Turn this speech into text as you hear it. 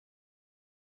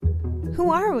Who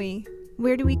are we?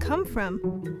 Where do we come from?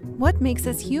 What makes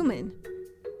us human?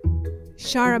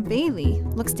 Shara Bailey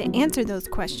looks to answer those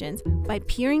questions by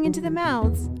peering into the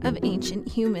mouths of ancient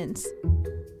humans.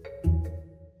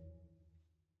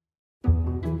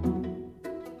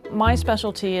 My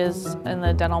specialty is in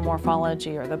the dental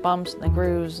morphology, or the bumps and the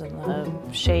grooves and the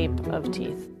shape of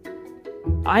teeth.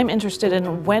 I'm interested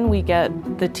in when we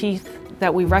get the teeth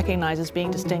that we recognize as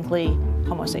being distinctly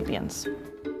Homo sapiens.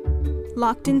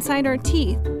 Locked inside our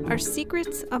teeth are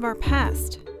secrets of our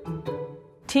past.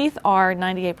 Teeth are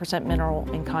 98% mineral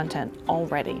in content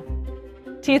already.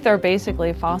 Teeth are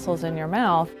basically fossils in your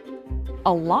mouth.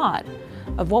 A lot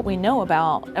of what we know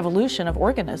about evolution of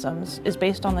organisms is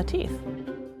based on the teeth.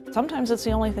 Sometimes it's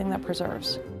the only thing that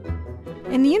preserves.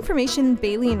 And the information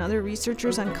Bailey and other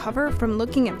researchers uncover from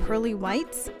looking at pearly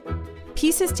whites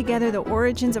pieces together the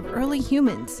origins of early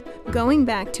humans, going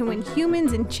back to when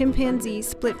humans and chimpanzees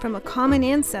split from a common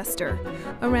ancestor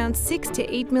around 6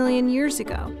 to 8 million years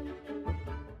ago.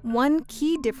 One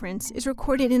key difference is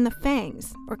recorded in the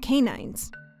fangs, or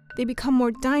canines. They become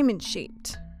more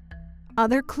diamond-shaped.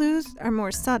 Other clues are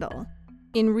more subtle.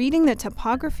 In reading the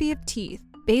topography of teeth,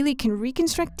 Bailey can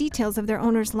reconstruct details of their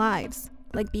owners' lives,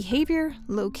 like behavior,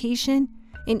 location,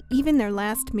 and even their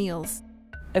last meals.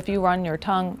 If you run your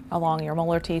tongue along your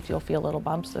molar teeth, you'll feel little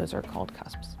bumps. Those are called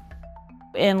cusps.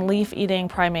 In leaf-eating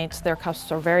primates, their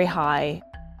cusps are very high,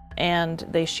 and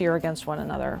they shear against one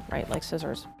another, right, like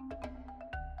scissors.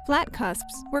 Flat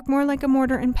cusps work more like a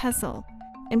mortar and pestle,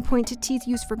 and point to teeth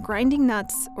used for grinding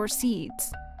nuts or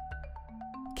seeds.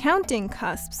 Counting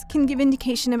cusps can give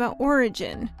indication about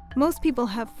origin. Most people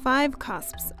have 5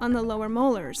 cusps on the lower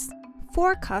molars.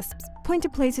 4 cusps point to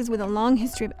places with a long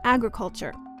history of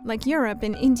agriculture, like Europe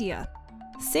and India.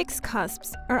 6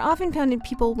 cusps are often found in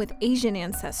people with Asian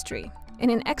ancestry, and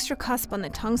an extra cusp on the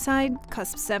tongue side,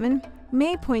 cusp 7,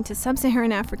 may point to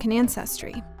sub-Saharan African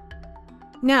ancestry.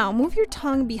 Now, move your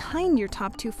tongue behind your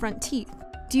top 2 front teeth.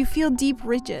 Do you feel deep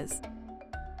ridges?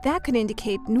 That could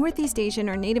indicate Northeast Asian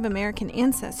or Native American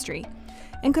ancestry,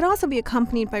 and could also be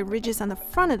accompanied by ridges on the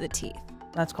front of the teeth.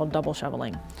 That's called double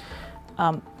shoveling,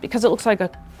 because it looks like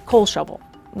a coal shovel,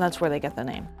 and that's where they get the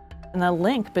name. And the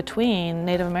link between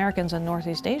Native Americans and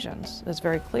Northeast Asians is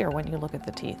very clear when you look at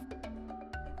the teeth.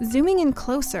 Zooming in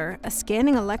closer, a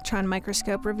scanning electron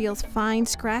microscope reveals fine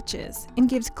scratches and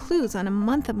gives clues on a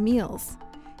month of meals.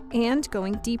 And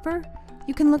going deeper,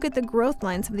 you can look at the growth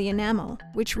lines of the enamel,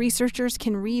 which researchers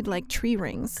can read like tree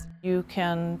rings. You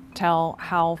can tell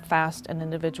how fast an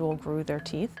individual grew their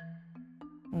teeth,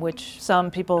 which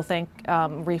some people think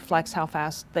reflects how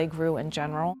fast they grew in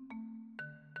general.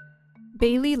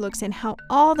 Bailey looks at how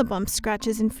all the bumps,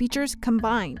 scratches, and features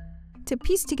combine to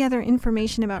piece together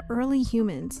information about early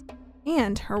humans.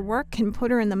 And her work can put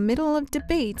her in the middle of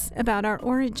debates about our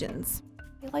origins.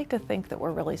 We like to think that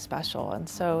we're really special, and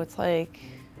so it's like,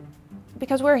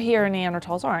 because we're here and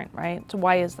Neanderthals aren't, right? So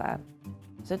why is that?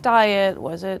 Is it diet?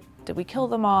 Did we kill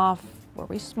them off? Were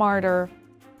we smarter?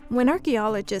 When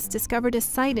archaeologists discovered a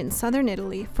site in southern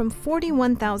Italy from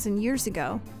 41,000 years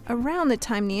ago, around the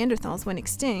time Neanderthals went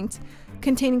extinct,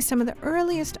 containing some of the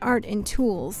earliest art and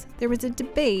tools, there was a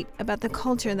debate about the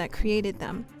culture that created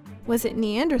them. Was it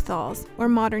Neanderthals or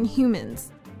modern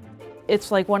humans?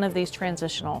 It's like one of these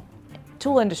transitional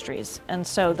tool industries, and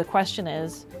so the question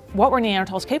is, what were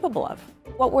Neanderthals capable of?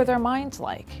 What were their minds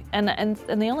like? And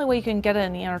the only way you can get a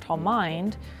Neanderthal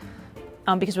mind,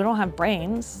 because we don't have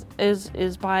brains,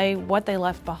 is by what they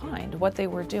left behind, what they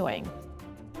were doing.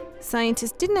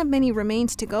 Scientists didn't have many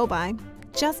remains to go by,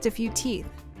 just a few teeth.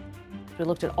 We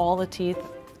looked at all the teeth,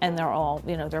 and they're all,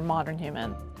 they're modern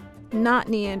human. Not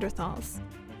Neanderthals.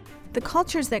 The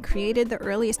cultures that created the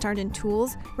earliest art and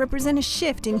tools represent a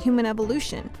shift in human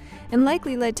evolution, and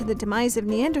likely led to the demise of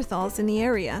Neanderthals in the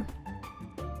area.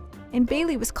 And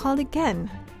Bailey was called again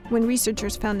when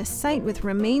researchers found a site with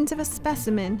remains of a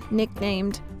specimen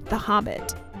nicknamed the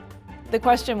Hobbit. The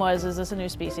question was, is this a new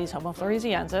species, Homo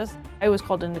floresiensis? I was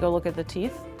called in to go look at the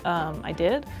teeth. I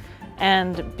did.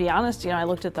 And to be honest, I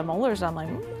looked at the molars and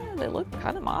I'm like, they look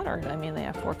kind of modern. I mean, they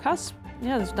have 4 cusps.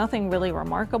 There's nothing really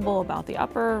remarkable about the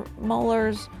upper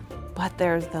molars, but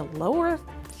there's the lower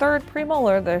third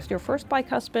premolar. There's your first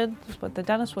bicuspid, that's what the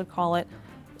dentist would call it.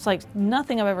 It's like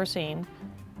nothing I've ever seen.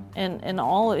 In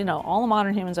all, all the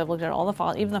modern humans I've looked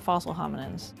at, even the fossil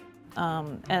hominins.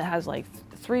 And it has like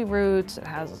 3 roots, it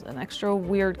has an extra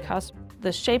weird cusp.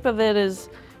 The shape of it is,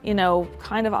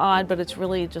 kind of odd, but it's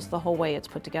really just the whole way it's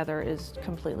put together is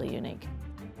completely unique.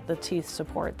 The teeth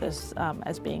support this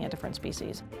as being a different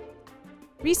species.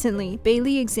 Recently,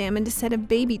 Bailey examined a set of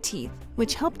baby teeth,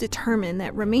 which helped determine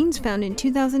that remains found in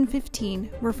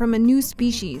 2015 were from a new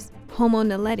species, Homo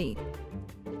naledi.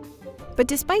 But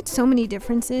despite so many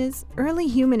differences, early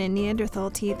human and Neanderthal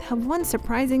teeth have one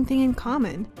surprising thing in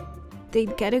common.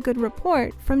 They'd get a good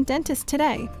report from dentists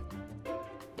today.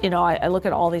 You know, I look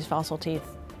at all these fossil teeth,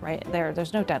 right?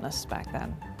 There's no dentists back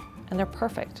then, and they're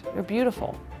perfect. They're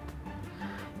beautiful.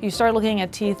 You start looking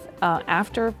at teeth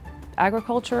after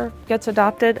agriculture gets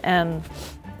adopted, and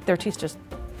their teeth just,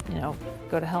 you know,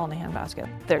 go to hell in a handbasket.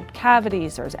 There are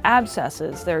cavities, there's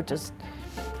abscesses, they're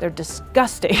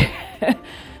disgusting.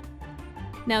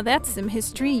 Now that's some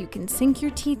history you can sink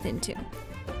your teeth into.